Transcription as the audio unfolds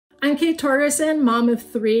I'm Kate Torgersen, mom of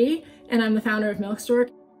 3, and I'm the founder of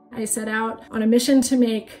Stork. I set out on a mission to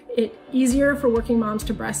make it easier for working moms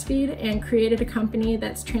to breastfeed and created a company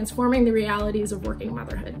that's transforming the realities of working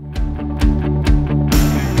motherhood.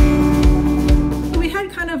 We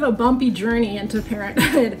had kind of a bumpy journey into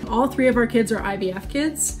parenthood. All 3 of our kids are IVF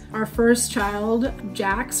kids. Our first child,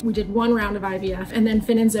 Jax, we did 1 round of IVF, and then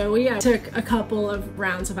Finn and Zoe, I took a couple of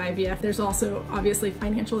rounds of IVF. There's also obviously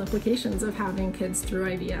financial implications of having kids through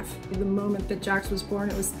IVF. The moment that Jax was born,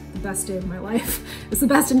 it was the best day of my life. It was the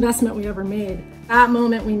best investment we ever made. That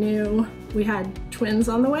moment we knew we had twins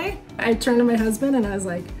on the way. I turned to my husband and I was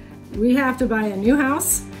like, we have to buy a new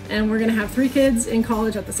house and we're gonna have 3 kids in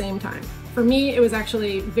college at the same time. For me, it was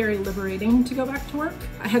actually very liberating to go back to work.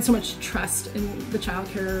 I had so much trust in the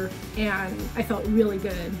childcare and I felt really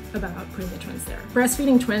good about putting the twins there.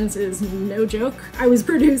 Breastfeeding twins is no joke. I was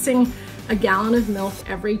producing a gallon of milk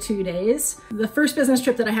every 2 days. The first business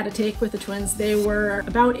trip that I had to take with the twins, they were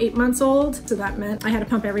about 8 months old. So that meant I had to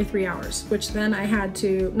pump every 3 hours, which then I had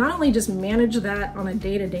to not only just manage that on a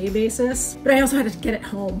day-to-day basis, but I also had to get it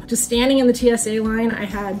home. Just standing in the TSA line, I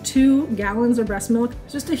had 2 gallons of breast milk,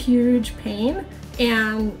 just a huge pain,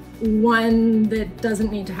 and one that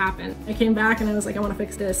doesn't need to happen. I came back and I was like, I want to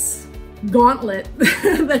fix this gauntlet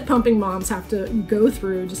that pumping moms have to go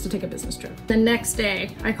through just to take a business trip. The next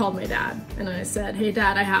day, I called my dad and I said, hey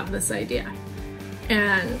dad, I have this idea.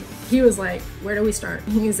 And he was like, where do we start?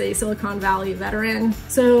 He's a Silicon Valley veteran.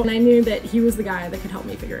 So I knew that he was the guy that could help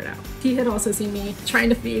me figure it out. He had also seen me trying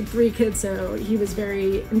to feed 3 kids, so he was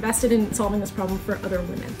very invested in solving this problem for other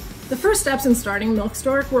women. The first steps in starting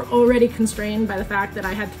Stork were already constrained by the fact that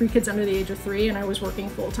I had 3 kids under the age of 3 and I was working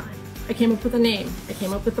full time. I came up with a name, I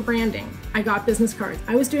came up with the branding, I got business cards.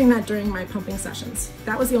 I was doing that during my pumping sessions.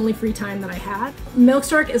 That was the only free time that I had.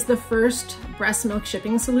 Stork is the first breast milk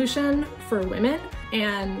shipping solution for women,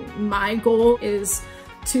 and my goal is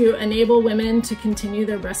to enable women to continue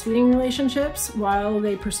their breastfeeding relationships while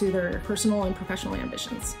they pursue their personal and professional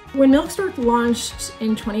ambitions. When Stork launched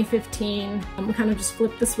in 2015, we kind of just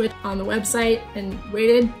flipped the switch on the website and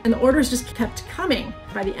waited, and the orders just kept coming.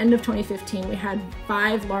 By the end of 2015, we had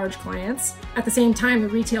 5 large clients. At the same time, the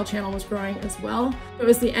retail channel was growing as well. It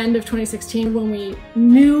was the end of 2016 when we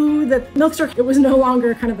knew that Stork, it was no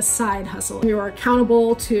longer kind of a side hustle. We were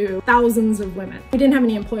accountable to thousands of women. We didn't have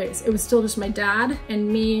any employees. It was still just my dad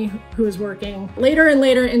and me who was working later and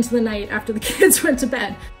later into the night after the kids went to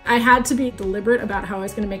bed. I had to be deliberate about how I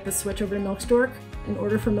was going to make the switch over to Stork. In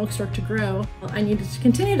order for Stork to grow, I needed to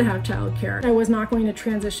continue to have childcare. I was not going to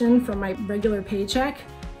transition from my regular paycheck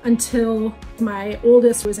until my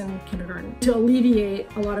oldest was in kindergarten to alleviate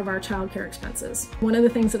a lot of our childcare expenses. One of the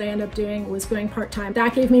things that I ended up doing was going part-time.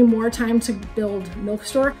 That gave me more time to build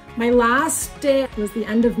Stork. My last day was the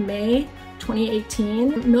end of May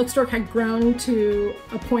 2018. Stork had grown to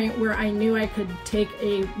a point where I knew I could take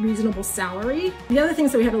a reasonable salary. The other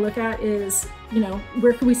things that we had to look at is,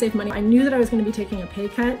 where could we save money? I knew that I was going to be taking a pay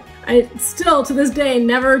cut. I still, to this day,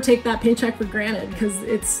 never take that paycheck for granted because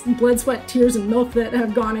it's blood, sweat, tears, and milk that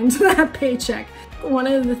have gone into that paycheck. One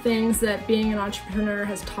of the things that being an entrepreneur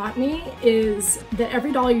has taught me is that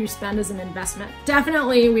every dollar you spend is an investment.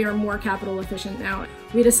 Definitely, we are more capital efficient now.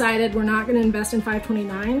 We decided we're not going to invest in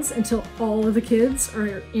 529s until all of the kids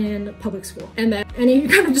are in public school, and that any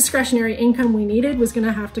kind of discretionary income we needed was going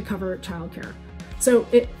to have to cover childcare. So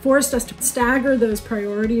it forced us to stagger those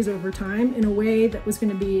priorities over time in a way that was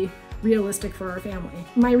going to be realistic for our family.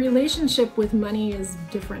 My relationship with money is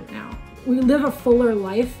different now. We live a fuller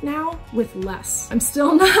life now with less. I'm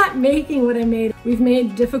still not making what I made. We've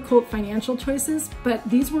made difficult financial choices, but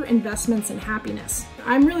these were investments in happiness.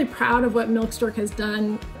 I'm really proud of what Stork has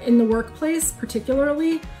done in the workplace,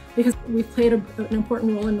 particularly because we've played an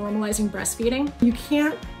important role in normalizing breastfeeding. You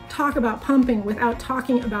can't talk about pumping without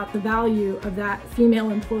talking about the value of that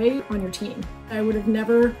female employee on your team. I would have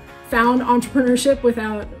never found entrepreneurship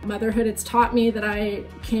without motherhood. It's taught me that I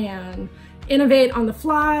can innovate on the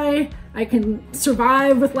fly, I can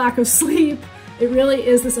survive with lack of sleep. It really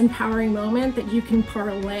is this empowering moment that you can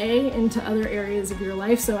parlay into other areas of your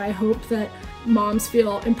life. So I hope that moms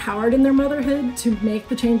feel empowered in their motherhood to make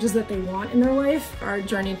the changes that they want in their life. Our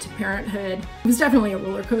journey to parenthood was definitely a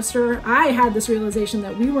roller coaster. I had this realization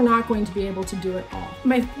that we were not going to be able to do it all.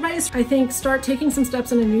 My advice, I think, start taking some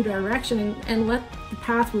steps in a new direction and let the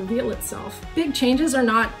path reveal itself. Big changes are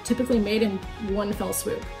not typically made in one fell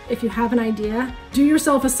swoop. If you have an idea, do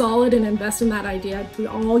yourself a solid and invest in that idea. We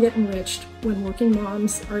all get enriched when working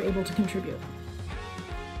moms are able to contribute.